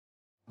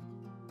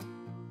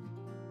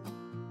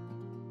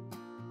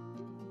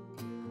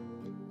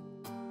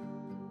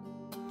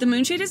The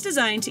MoonShade is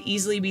designed to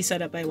easily be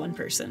set up by one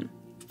person.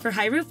 For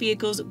high roof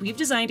vehicles, we've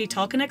designed a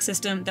tall connect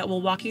system that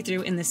we'll walk you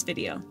through in this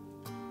video.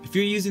 If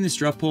you're using the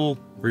strut pole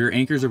or your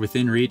anchors are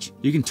within reach,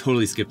 you can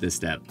totally skip this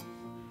step.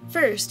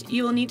 First,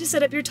 you will need to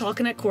set up your tall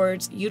connect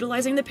cords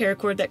utilizing the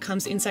paracord that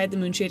comes inside the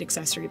MoonShade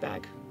accessory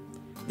bag.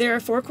 There are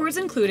 4 cords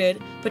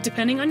included, but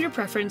depending on your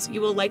preference,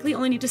 you will likely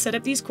only need to set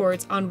up these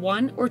cords on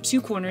 1 or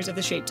 2 corners of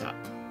the shade top.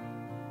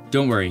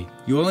 Don't worry,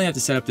 you only have to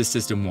set up this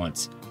system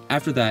once.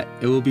 After that,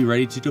 it will be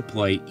ready to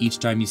deploy each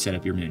time you set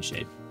up your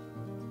MoonShade.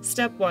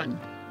 Step 1.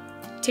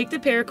 Take the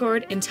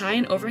paracord and tie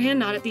an overhand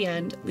knot at the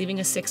end, leaving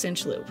a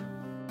 6-inch loop.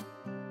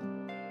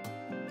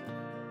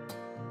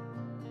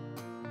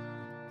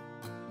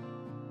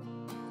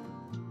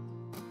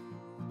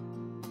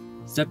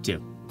 Step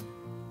 2.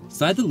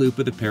 Slide the loop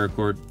of the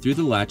paracord through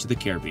the latch of the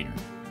carabiner.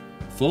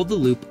 Fold the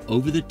loop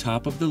over the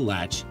top of the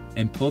latch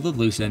and pull the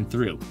loose end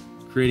through,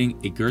 creating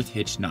a girth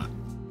hitch knot.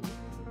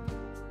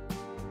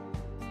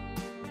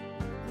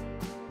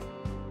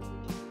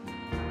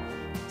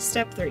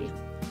 Step 3.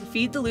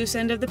 Feed the loose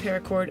end of the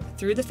paracord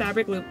through the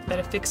fabric loop that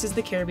affixes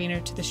the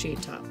carabiner to the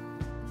shade top.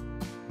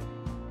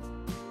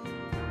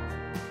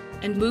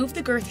 And move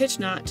the girth hitch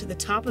knot to the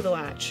top of the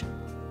latch.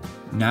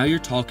 Now your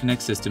tall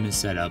connect system is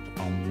set up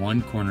on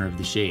one corner of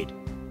the shade.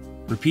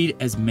 Repeat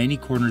as many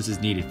corners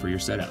as needed for your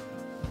setup.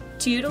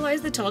 To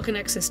utilize the tall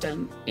connect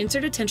system,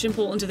 insert a tension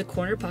pole into the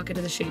corner pocket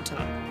of the shade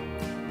top.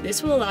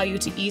 This will allow you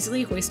to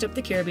easily hoist up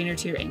the carabiner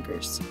to your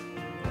anchors.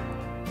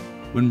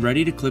 When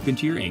ready to clip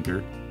into your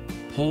anchor,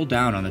 pull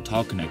down on the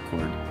tall connect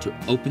cord to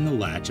open the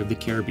latch of the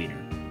carabiner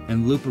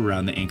and loop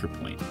around the anchor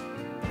point.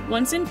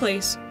 Once in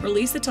place,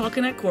 release the tall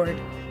connect cord,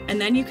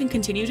 and then you can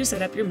continue to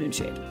set up your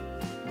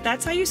MoonShade.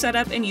 That's how you set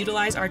up and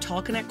utilize our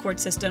tall connect cord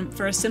system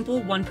for a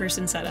simple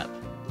one-person setup.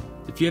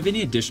 If you have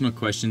any additional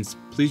questions,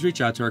 please reach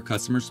out to our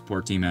customer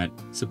support team at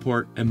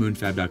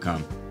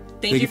support@moonfab.com.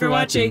 Thank you for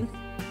watching.